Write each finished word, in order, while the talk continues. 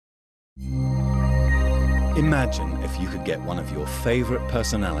Imagine if you could get one of your favourite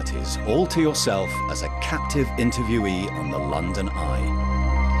personalities all to yourself as a captive interviewee on the London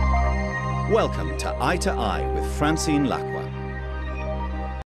Eye. Welcome to Eye with Francine Lacqua.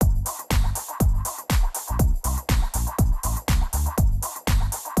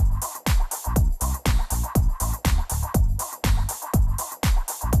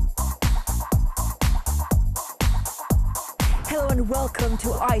 Hello and welcome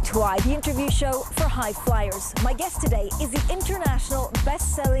to Eye, the interview show for high flyers. My guest today is the international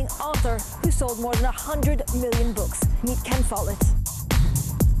best-selling author who sold more than 100 million books. Meet Ken Follett.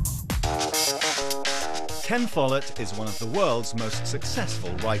 Ken Follett is one of the world's most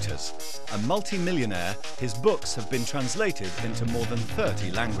successful writers. A multi-millionaire, his books have been translated into more than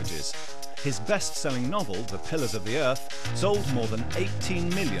 30 languages. His best-selling novel, The Pillars of the Earth, sold more than 18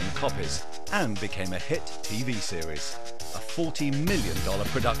 million copies and became a hit TV series. A $40 million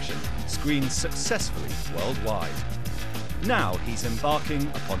production, screened successfully worldwide. Now he's embarking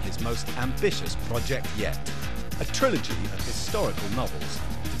upon his most ambitious project yet, a trilogy of historical novels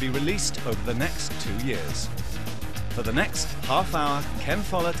to be released over the next 2 years. For the next half hour, Ken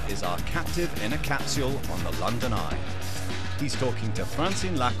Follett is our captive in a capsule on the London Eye. He's talking to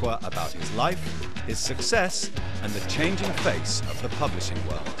Francine Lacqua about his life, his success, and the changing face of the publishing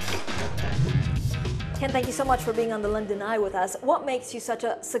world. Ken, thank you so much for being on the London Eye with us. What makes you such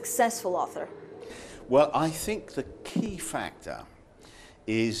a successful author? Well, I think the key factor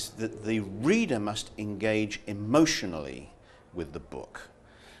is that the reader must engage emotionally with the book.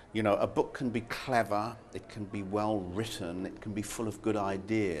 You know, a book can be clever, it can be well written, it can be full of good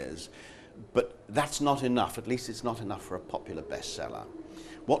ideas, but that's not enough. At least it's not enough for a popular bestseller.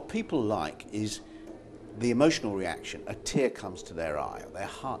 What people like is the emotional reaction. A tear comes to their eye, or their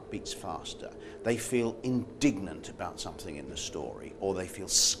heart beats faster. They feel indignant about something in the story, or they feel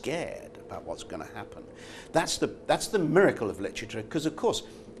scared about what's going to happen. That's the miracle of literature, because of course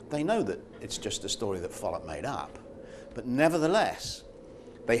they know that it's just a story that Follett made up, but nevertheless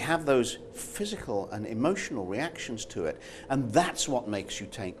they have those physical and emotional reactions to it, and that's what makes you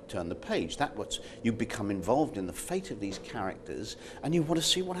turn the page. That's what you become involved in the fate of these characters, and you want to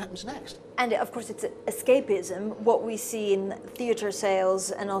see what happens next. And of course it's escapism. What we see in theatre sales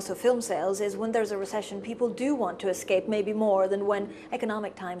and also film sales is when there's a recession, people do want to escape, maybe more than when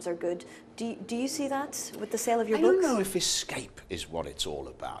economic times are good. Do you see that with the sale of your books? I don't know if escape is what it's all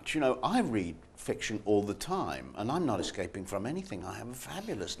about. You know, I read fiction all the time, and I'm not escaping from anything. I have a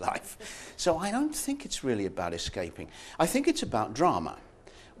fabulous life. So I don't think it's really about escaping. I think it's about drama.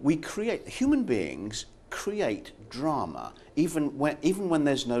 Human beings create drama, even when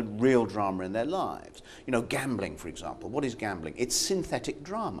there's no real drama in their lives. You know, gambling, for example. What is gambling? It's synthetic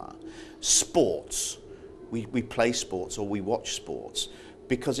drama. Sports. We play sports or we watch sports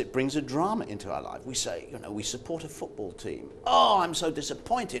because it brings a drama into our life. We say, you know, we support a football team. Oh, I'm so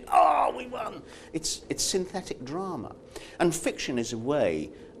disappointed. Oh, we won. It's synthetic drama. And fiction is a way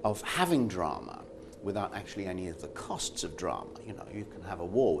of having drama without actually any of the costs of drama. You know, you can have a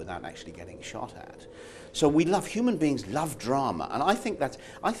war without actually getting shot at. So human beings love drama, and I think that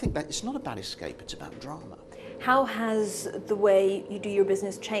it's not about escape, it's about drama. How has the way you do your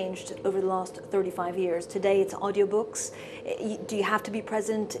business changed over the last 35 years? Today it's audiobooks. Do you have to be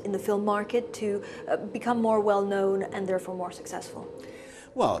present in the film market to become more well-known and therefore more successful?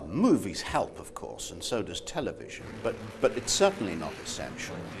 Well, movies help, of course, and so does television, but it's certainly not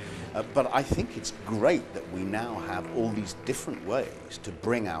essential. But I think it's great that we now have all these different ways to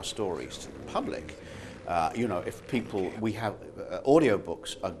bring our stories to the public. You know, we have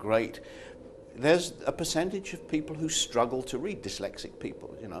audiobooks are great. There's a percentage of people who struggle to read, dyslexic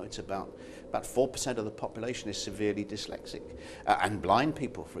people. You know, it's about 4% of the population is severely dyslexic, and blind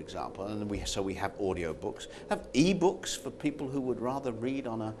people, for example. And we have audiobooks, have e-books for people who would rather read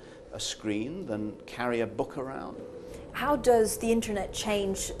on a screen than carry a book around. How does the internet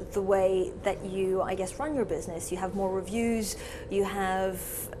change the way that you, I guess, run your business? You have more reviews, you have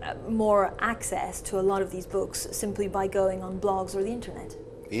more access to a lot of these books simply by going on blogs or the internet.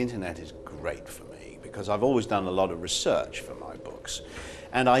 The internet is great for me because I've always done a lot of research for my books.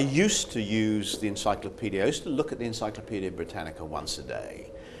 And I used to use the encyclopedia. I used to look at the Encyclopedia Britannica once a day.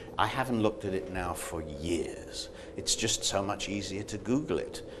 I haven't looked at it now for years. It's just so much easier to Google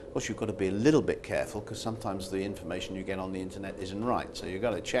it. Of course, you've got to be a little bit careful because sometimes the information you get on the internet isn't right, so you've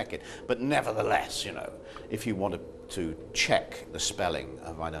got to check it. But nevertheless, you know, if you wanted to check the spelling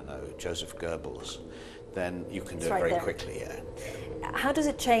of, I don't know, Joseph Goebbels, then you can do it very quickly. Yeah. How does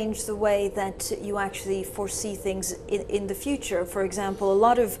it change the way that you actually foresee things in the future? For example, a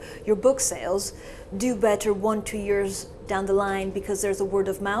lot of your book sales do better 1-2 years down the line because there's a word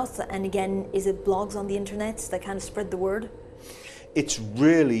of mouth? And again, is it blogs on the internet that kind of spread the word? It's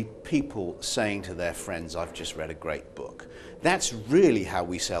really people saying to their friends, I've just read a great book. That's really how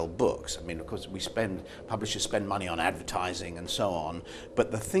we sell books. I mean, of course, publishers spend money on advertising and so on,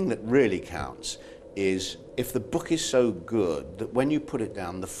 but the thing that really counts is if the book is so good that when you put it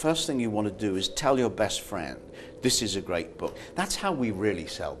down, the first thing you want to do is tell your best friend, this is a great book. That's how we really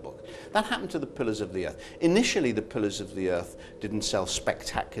sell books. That happened to The Pillars of the Earth. Initially, The Pillars of the Earth didn't sell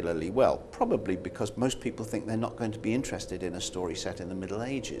spectacularly well, probably because most people think they're not going to be interested in a story set in the Middle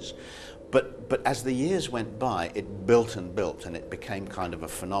Ages. But as the years went by, it built and built, and it became kind of a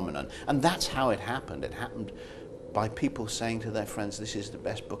phenomenon. And that's how it happened. It happened by people saying to their friends, this is the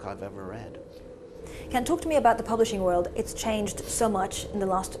best book I've ever read. Ken, talk to me about the publishing world. It's changed so much in the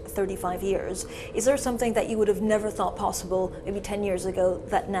last 35 years. Is there something that you would have never thought possible maybe 10 years ago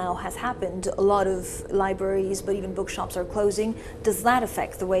that now has happened? A lot of libraries, but even bookshops are closing. Does that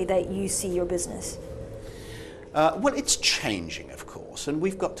affect the way that you see your business? Well, it's changing, of course, and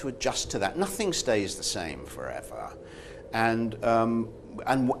we've got to adjust to that. Nothing stays the same forever. And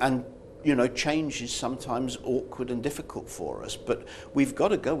you know, change is sometimes awkward and difficult for us, but we've got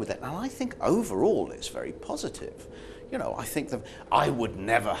to go with it. And I think overall it's very positive. You know, I think that I would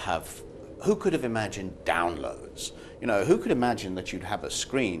never have, who could have imagined downloads? You know, who could imagine that you'd have a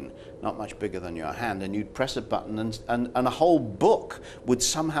screen not much bigger than your hand and you'd press a button and a whole book would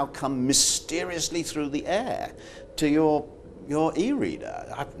somehow come mysteriously through the air to your e-reader.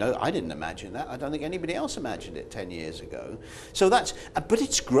 I didn't imagine that. I don't think anybody else imagined it 10 years ago. So that's, but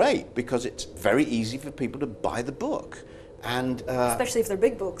it's great because it's very easy for people to buy the book. And especially if they're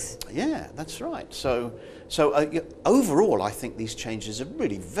big books. Yeah, that's right. So overall, I think these changes are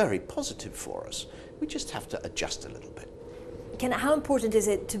really very positive for us. We just have to adjust a little bit. Ken, how important is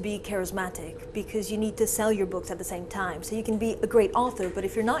it to be charismatic? Because you need to sell your books at the same time. So you can be a great author, but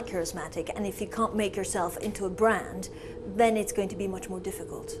if you're not charismatic and if you can't make yourself into a brand, then it's going to be much more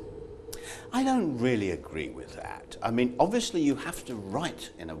difficult. I don't really agree with that. I mean, obviously you have to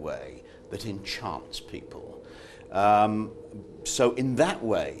write in a way that enchants people. So in that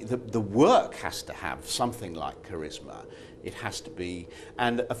way, the work has to have something like charisma. It has to be,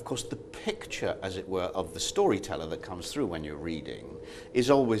 and of course the picture, as it were, of the storyteller that comes through when you're reading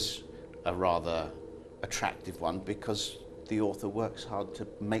is always a rather attractive one because the author works hard to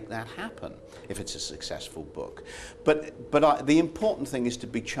make that happen if it's a successful book. But the important thing is to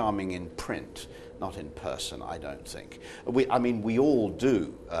be charming in print, not in person, I don't think. I mean, we all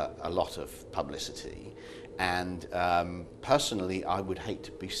do a lot of publicity, and personally I would hate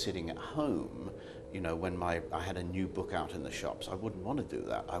to be sitting at home, you know, when I had a new book out in the shops. I wouldn't want to do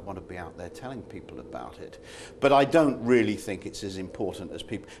that. I want to be out there telling people about it. But I don't really think it's as important as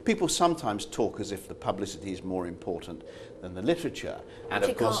people sometimes talk as if the publicity is more important than the literature. And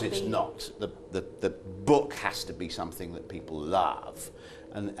of course it's not. The book has to be something that people love.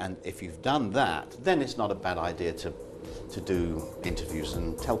 And if you've done that, then it's not a bad idea to do interviews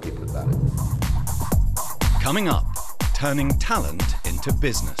and tell people about it. Coming up, turning talent into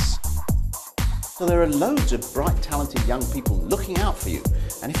business. So there are loads of bright, talented young people looking out for you.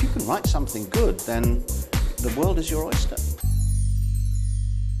 And if you can write something good, then the world is your oyster.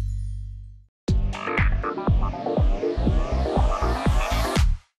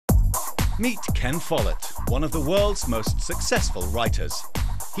 Meet Ken Follett, one of the world's most successful writers.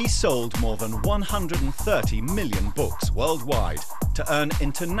 He sold more than 130 million books worldwide to earn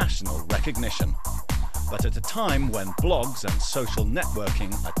international recognition. But at a time when blogs and social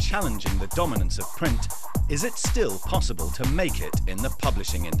networking are challenging the dominance of print, is it still possible to make it in the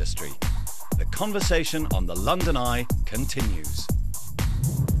publishing industry? The conversation on the London Eye continues.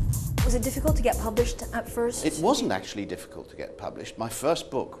 Was it difficult to get published at first? It wasn't actually difficult to get published. My first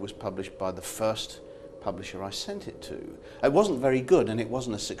book was published by the first publisher I sent it to. It wasn't very good and it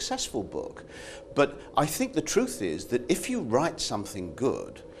wasn't a successful book. But I think the truth is that if you write something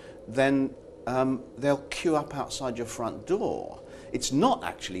good, then they'll queue up outside your front door. It's not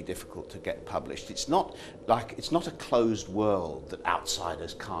actually difficult to get published. It's not a closed world that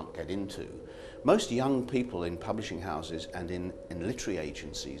outsiders can't get into. Most young people in publishing houses and in literary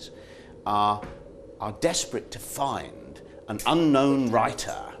agencies are desperate to find an unknown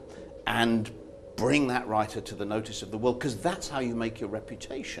writer and bring that writer to the notice of the world, because that's how you make your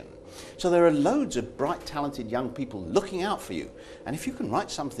reputation. So there are loads of bright, talented young people looking out for you. And if you can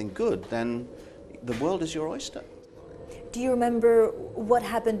write something good, then the world is your oyster. Do you remember what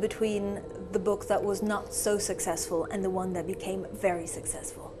happened between the book that was not so successful and the one that became very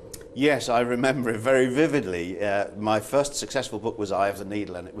successful? Yes, I remember it very vividly. My first successful book was Eye of the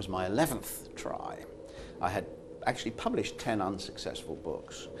Needle, and it was my 11th try. I had actually published 10 unsuccessful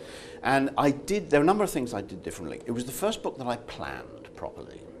books. And there are a number of things I did differently. It was the first book that I planned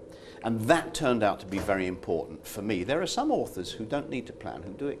properly. And that turned out to be very important for me. There are some authors who don't need to plan,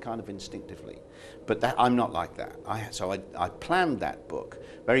 who do it kind of instinctively. But I'm not like that. So I planned that book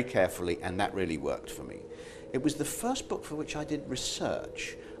very carefully, and that really worked for me. It was the first book for which I did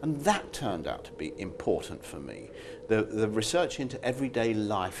research, and that turned out to be important for me. The research into everyday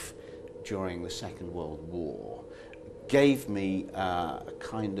life during the Second World War gave me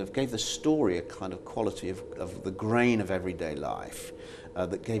gave the story a kind of quality of the grain of everyday life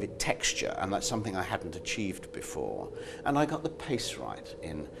that gave it texture, and that's something I hadn't achieved before. And I got the pace right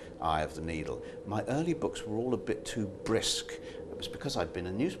in Eye of the Needle. My early books were all a bit too brisk. It was because I'd been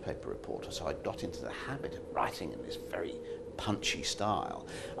a newspaper reporter, so I got into the habit of writing in this very punchy style.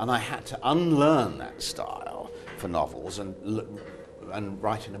 And I had to unlearn that style for novels and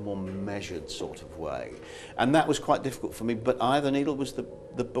write in a more measured sort of way. And that was quite difficult for me, but Eye of the Needle was the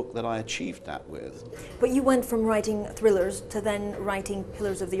book that I achieved that with. But you went from writing thrillers to then writing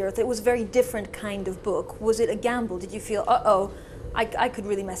Pillars of the Earth. It was a very different kind of book. Was it a gamble? Did you feel, uh-oh, I could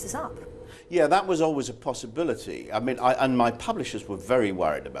really mess this up? Yeah, that was always a possibility. I mean, and my publishers were very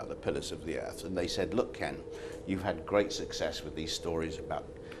worried about the Pillars of the Earth, and they said, look, Ken, you've had great success with these stories about,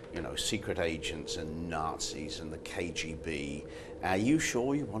 you know, secret agents and Nazis and the KGB. Are you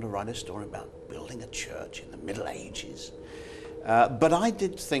sure you want to write a story about building a church in the Middle Ages? But I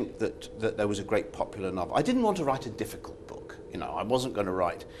did think that there was a great popular novel. I didn't want to write a difficult book. You know, I wasn't going to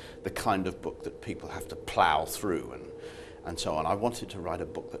write the kind of book that people have to plow through and so on. I wanted to write a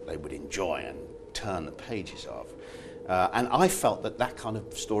book that they would enjoy and turn the pages of. And I felt that that kind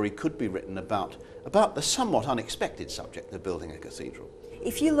of story could be written about the somewhat unexpected subject of building a cathedral.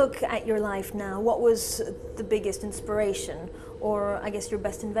 If you look at your life now, what was the biggest inspiration, or I guess your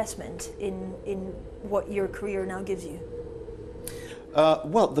best investment in what your career now gives you?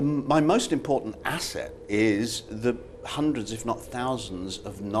 Well, my most important asset is the hundreds, if not thousands,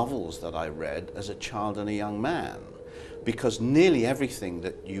 of novels that I read as a child and a young man. Because nearly everything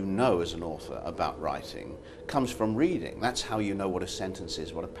that you know as an author about writing comes from reading. That's how you know what a sentence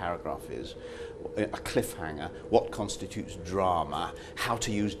is, what a paragraph is, a cliffhanger, what constitutes drama, how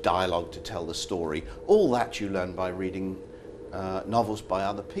to use dialogue to tell the story. All that you learn by reading novels by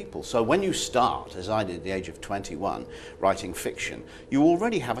other people. So when you start, as I did at the age of 21, writing fiction, you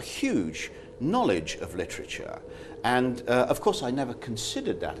already have a huge knowledge of literature. And of course I never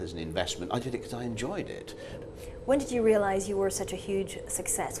considered that as an investment. I did it because I enjoyed it. When did you realize you were such a huge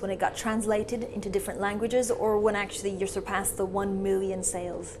success? When it got translated into different languages, or when actually you surpassed the 1 million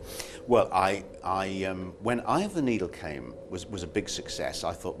sales? Well, when Eye of the Needle came, was a big success.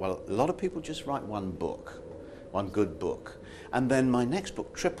 I thought, well, a lot of people just write one book, one good book. And then my next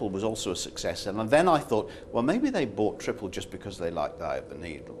book, Triple, was also a success. And then I thought, well, maybe they bought Triple just because they liked Eye of the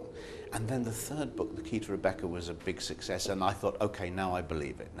Needle. And then the third book, The Key to Rebecca, was a big success. And I thought, okay, now I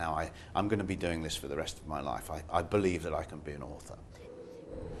believe it. Now I'm going to be doing this for the rest of my life. I believe that I can be an author.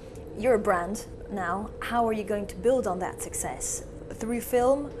 You're a brand now. How are you going to build on that success? Through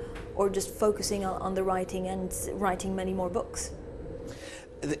film, or just focusing on the writing and writing many more books?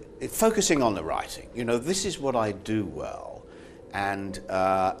 Focusing on the writing. You know, this is what I do well. And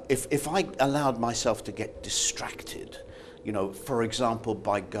if I allowed myself to get distracted, you know, for example,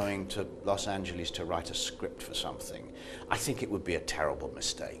 by going to Los Angeles to write a script for something, I think it would be a terrible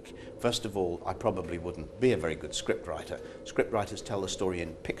mistake. First of all, I probably wouldn't be a very good script writer. Script writers tell the story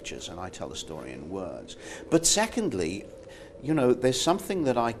in pictures, and I tell the story in words. But secondly, you know, there's something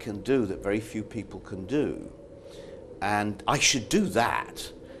that I can do that very few people can do. And I should do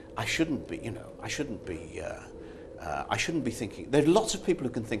that. I shouldn't be, you know, I shouldn't be thinking. There are lots of people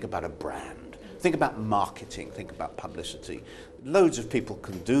who can think about a brand. Think about marketing, think about publicity. Loads of people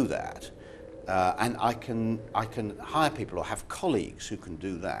can do that. And I can hire people or have colleagues who can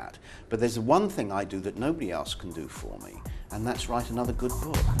do that. But there's one thing I do that nobody else can do for me, and that's write another good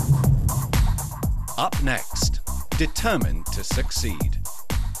book. Up next, determined to succeed.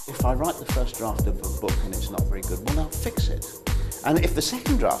 If I write the first draft of a book and it's not very good, well, I'll fix it. And if the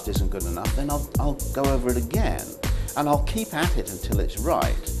second draft isn't good enough, then I'll go over it again. And I'll keep at it until it's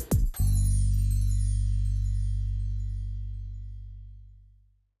right.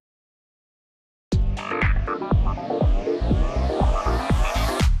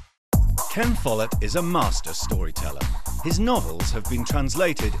 Ken Follett is a master storyteller. His novels have been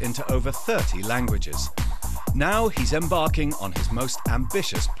translated into over 30 languages. Now he's embarking on his most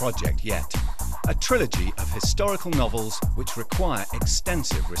ambitious project yet, a trilogy of historical novels which require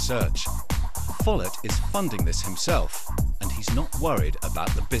extensive research. Follett is funding this himself, and he's not worried about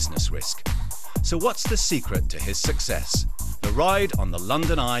the business risk. So what's the secret to his success? The ride on the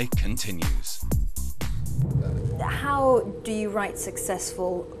London Eye continues. How do you write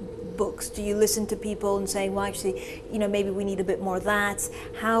successful books? Do you listen to people and say, well, actually, maybe we need a bit more of that?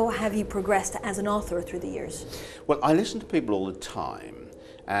 How have you progressed as an author through the years? Well, I listen to people all the time,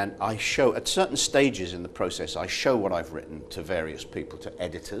 and I show, at certain stages in the process, I show what I've written to various people, to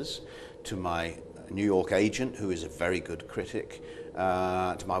editors, to my New York agent, who is a very good critic,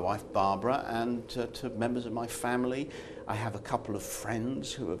 to my wife Barbara, and to members of my family. I have a couple of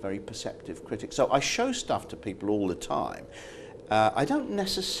friends who are very perceptive critics. So I show stuff to people all the time. I don't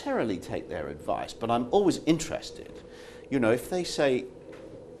necessarily take their advice, but I'm always interested. If they say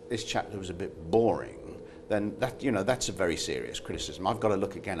this chapter was a bit boring, then that's a very serious criticism. I've got to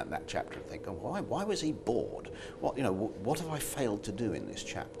look again at that chapter and think, oh, why was he bored? What have I failed to do in this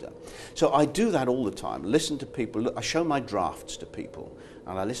chapter? So I do that all the time. Listen to people. I show my drafts to people,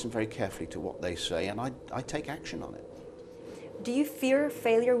 and I listen very carefully to what they say, and I take action on it. Do you fear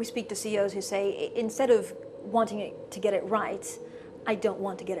failure? We speak to CEOs who say, instead of wanting to get it right, I don't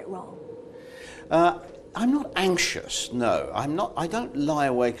want to get it wrong. I'm not anxious, no. I don't lie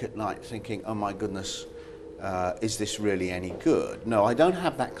awake at night thinking, oh my goodness, is this really any good? No, I don't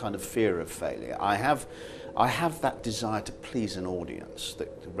have that kind of fear of failure. I have that desire to please an audience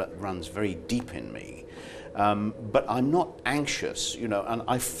that runs very deep in me. But I'm not anxious, and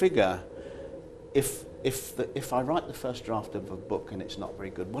I figure if I write the first draft of a book and it's not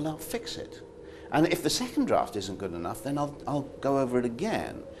very good, well, I'll fix it. And if the second draft isn't good enough, then I'll go over it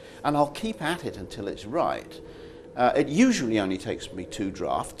again. And I'll keep at it until it's right. It usually only takes me 2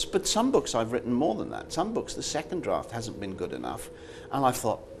 drafts, but some books I've written more than that. Some books, the second draft hasn't been good enough. And I've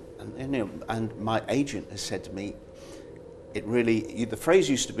thought, and my agent has said to me, the phrase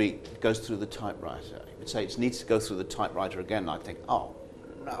used to be, it goes through the typewriter. He would say, it needs to go through the typewriter again. And I'd think, oh,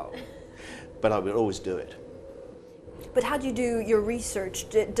 no. But I would always do it. But how do you do your research?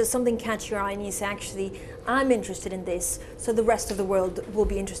 Does something catch your eye and you say, actually, I'm interested in this, so the rest of the world will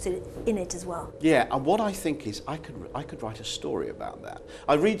be interested in it as well? Yeah, and what I think is I could write a story about that.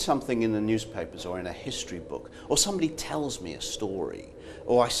 I read something in the newspapers or in a history book, or somebody tells me a story,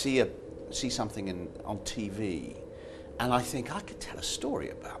 or I see something on TV, and I think I could tell a story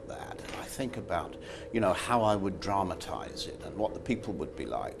about that. And I think about, how I would dramatize it and what the people would be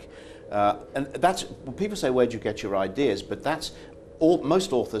like. And that's, well, people say, where do you get your ideas? But that's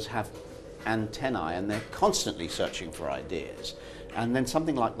most authors have antennae, and they're constantly searching for ideas. And then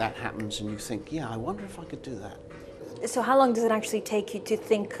something like that happens, and you think, yeah, I wonder if I could do that. So how long does it actually take you to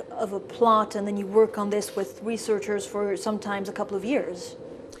think of a plot, and then you work on this with researchers for sometimes a couple of years?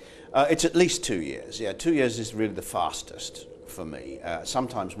 It's at least 2 years. Yeah, 2 years is really the fastest for me.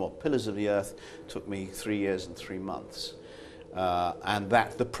 Sometimes more. Pillars of the Earth took me 3 years and 3 months. And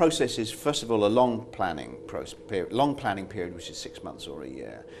that the process is, first of all, a long planning period, which is 6 months or a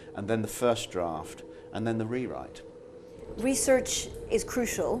year, and then the first draft, and then the rewrite. Research is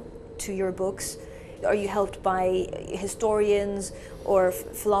crucial to your books. Are you helped by historians or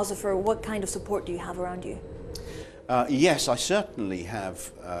philosopher? What kind of support do you have around you? Yes, I certainly have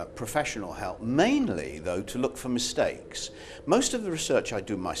professional help, mainly, though, to look for mistakes. Most of the research I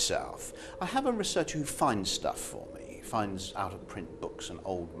do myself. I have a researcher who finds stuff for me. Finds out-of-print books and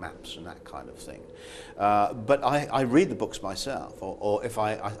old maps and that kind of thing. But I read the books myself, or if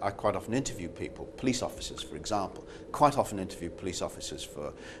I quite often interview people, police officers, for example. Quite often interview police officers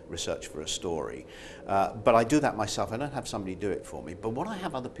for research for a story. But I do that myself. I don't have somebody do it for me. But what I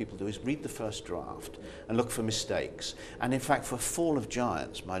have other people do is read the first draft and look for mistakes. And in fact, for Fall of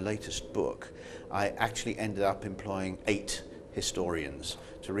Giants, my latest book, I actually ended up employing 8 historians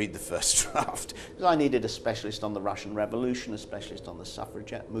to read the first draft. I needed a specialist on the Russian Revolution, a specialist on the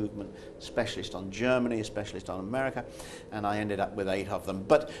suffragette movement, a specialist on Germany, a specialist on America, and I ended up with 8 of them.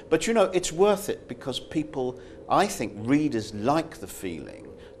 But it's worth it, because people, I think readers like the feeling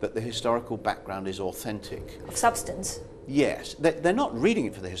that the historical background is authentic. Of substance? Yes. They're not reading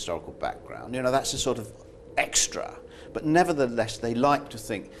it for the historical background. That's a sort of extra. But nevertheless, they like to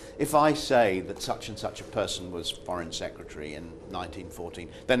think, if I say that such and such a person was foreign secretary in 1914,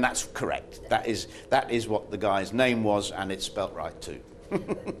 then that's correct. That is what the guy's name was, and it's spelt right too.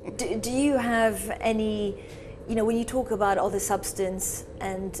 Do you have any, when you talk about all the substance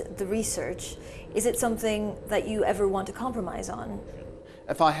and the research, is it something that you ever want to compromise on?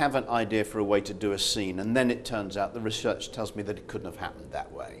 If I have an idea for a way to do a scene, and then it turns out the research tells me that it couldn't have happened that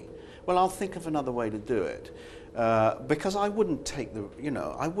way, well, I'll think of another way to do it. because I wouldn't take the,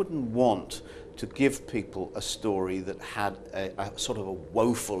 I wouldn't want to give people a story that had a sort of a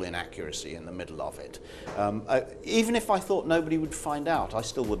woeful inaccuracy in the middle of it. Even if I thought nobody would find out, I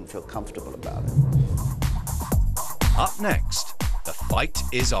still wouldn't feel comfortable about it. Up next, the fight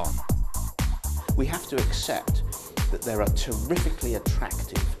is on. We have to accept that there are terrifically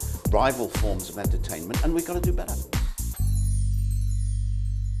attractive rival forms of entertainment, and we've got to do better.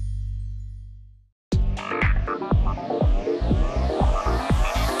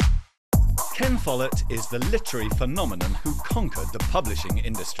 Ken Follett is the literary phenomenon who conquered the publishing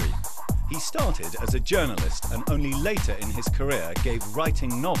industry. He started as a journalist and only later in his career gave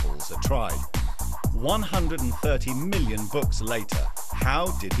writing novels a try. 130 million books later, how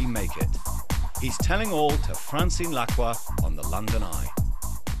did he make it? He's telling all to Francine Lacqua on the London Eye.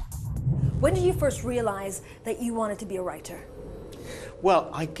 When did you first realize that you wanted to be a writer? Well,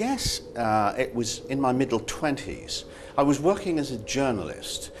 I guess it was in my middle 20s. I was working as a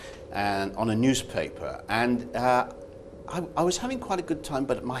journalist and on a newspaper, and I was having quite a good time,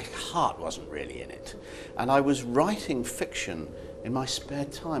 but my heart wasn't really in it. And I was writing fiction in my spare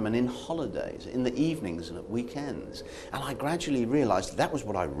time and in holidays, in the evenings and at weekends. And I gradually realized that was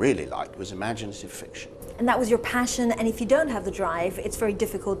what I really liked, was imaginative fiction. And that was your passion, and if you don't have the drive, it's very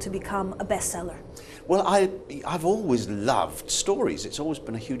difficult to become a bestseller. Well, I've always loved stories. It's always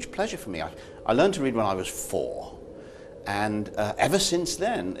been a huge pleasure for me. I learned to read when I was 4. And ever since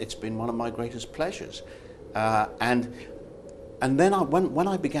then, it's been one of my greatest pleasures. And then when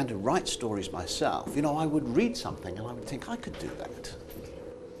I began to write stories myself, I would read something and I would think I could do that.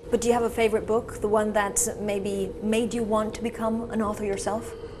 But do you have a favorite book, the one that maybe made you want to become an author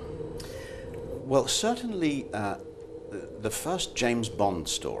yourself? Well, certainly the first James Bond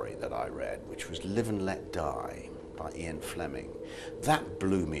story that I read, which was Live and Let Die by Ian Fleming, that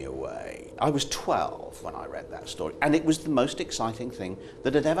blew me away. I was 12 when I read that story, and it was the most exciting thing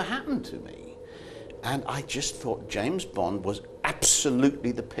that had ever happened to me. And I just thought James Bond was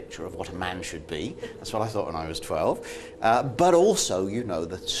absolutely the picture of what a man should be. That's what I thought when I was 12. But also,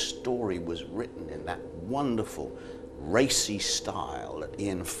 the story was written in that wonderful, racy style that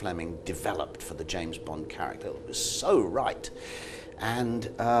Ian Fleming developed for the James Bond character. It was so right. And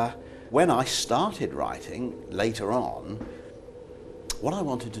when I started writing later on, what I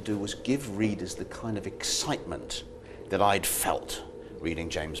wanted to do was give readers the kind of excitement that I'd felt reading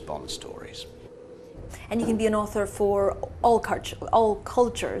James Bond stories. And you can be an author for all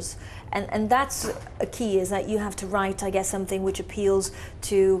cultures, and that's a key, is that you have to write, I guess, something which appeals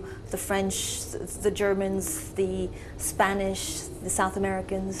to the French, the Germans, the Spanish, the South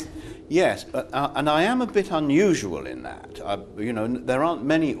Americans. Yes, and I am a bit unusual in that. There aren't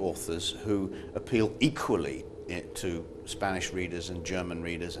many authors who appeal equally to Spanish readers and German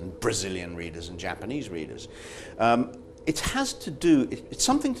readers and Brazilian readers and Japanese readers. It's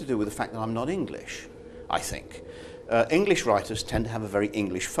something to do with the fact that I'm not English, I think. English writers tend to have a very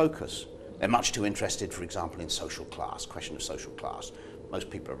English focus. They're much too interested, for example, in social class, question of social class. Most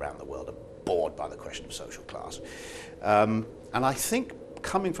people around the world are bored by the question of social class. And I think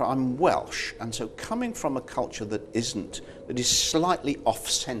I'm Welsh, and so coming from a culture that is slightly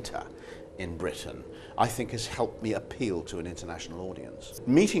off-centre in Britain, I think has helped me appeal to an international audience.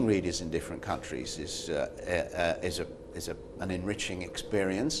 Meeting readers in different countries is an enriching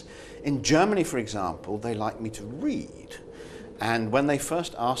experience. In Germany, for example, they like me to read. And when they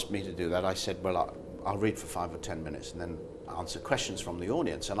first asked me to do that, I said, well, I'll read for 5 or 10 minutes and then answer questions from the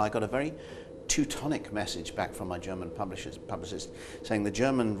audience. And I got a very Teutonic message back from my German publicist saying the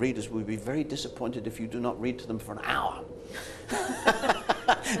German readers will be very disappointed if you do not read to them for an hour.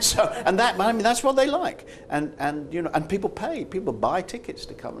 That's what they like, and people buy tickets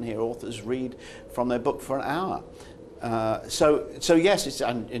to come and hear authors read from their book for an hour. So yes, it's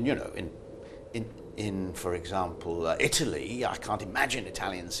in for example Italy, I can't imagine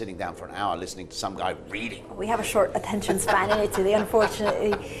Italians sitting down for an hour listening to some guy reading. We have a short attention span in Italy,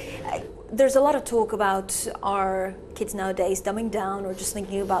 unfortunately. There's a lot of talk about our kids nowadays dumbing down or just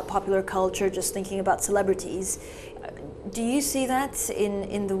thinking about popular culture, just thinking about celebrities. Do you see that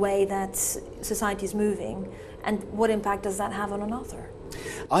in the way that society is moving, and what impact does that have on an author?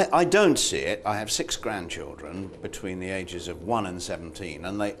 I don't see it. I have 6 grandchildren between the ages of 1 and 17,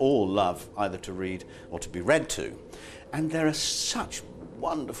 and they all love either to read or to be read to. And there are such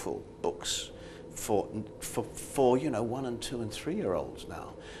wonderful books for 1 and 2 and 3-year-olds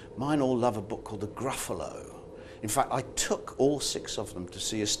now. Mine all love a book called The Gruffalo. In fact, I took all 6 of them to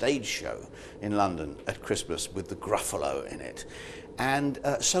see a stage show in London at Christmas with The Gruffalo in it. And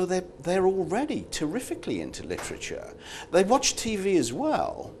so they're already terrifically into literature. They watch TV as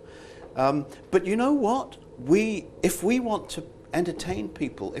well. But you know what? if we want to entertain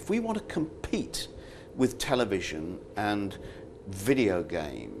people, if we want to compete with television and video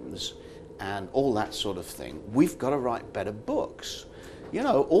games and all that sort of thing, we've got to write better books. You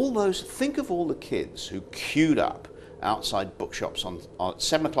know, think of all the kids who queued up outside bookshops at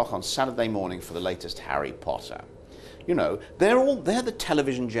 7 o'clock on Saturday morning for the latest Harry Potter. You know, they're the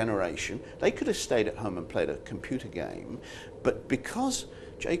television generation. They could have stayed at home and played a computer game, but because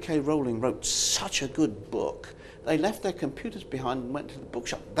J.K. Rowling wrote such a good book, they left their computers behind and went to the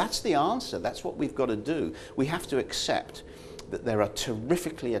bookshop. That's the answer. That's what we've got to do. We have to accept that there are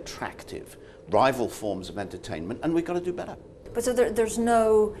terrifically attractive rival forms of entertainment, and we've got to do better. But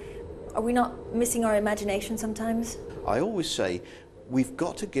so are we not missing our imagination sometimes? I always say we've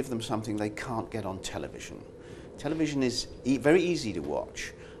got to give them something they can't get on television. Television is very easy to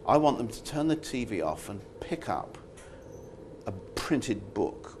watch. I want them to turn the TV off and pick up a printed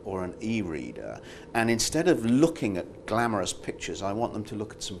book or an e-reader, and instead of looking at glamorous pictures, I want them to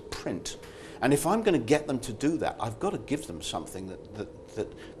look at some print. And if I'm going to get them to do that, I've got to give them something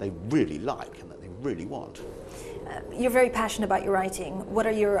that they really like and that they really want. You're very passionate about your writing. What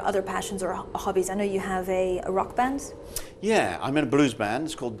are your other passions or hobbies? I know you have a rock band. Yeah, I'm in a blues band.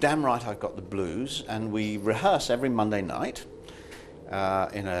 It's called Damn Right I've Got the Blues, and we rehearse every Monday night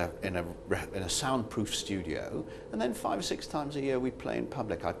in a soundproof studio, and then 5 or 6 times a year we play in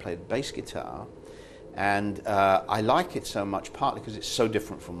public. I play bass guitar, and I like it so much partly because it's so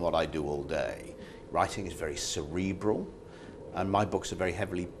different from what I do all day. Writing is very cerebral, and my books are very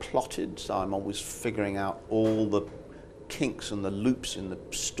heavily plotted, so I'm always figuring out all the kinks and the loops in the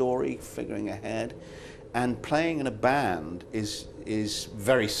story, figuring ahead. And playing in a band is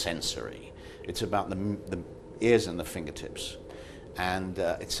very sensory. It's about the ears and the fingertips. And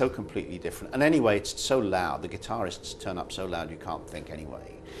it's so completely different. And anyway, it's so loud. The guitarists turn up so loud you can't think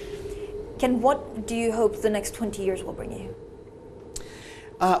anyway. Ken, what do you hope the next 20 years will bring you?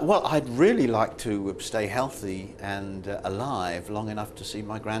 Well, I'd really like to stay healthy and alive long enough to see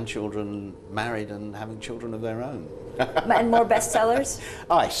my grandchildren married and having children of their own. And more bestsellers?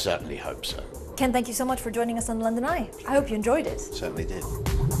 I certainly hope so. Ken, thank you so much for joining us on London Eye. I hope you enjoyed it. Certainly did.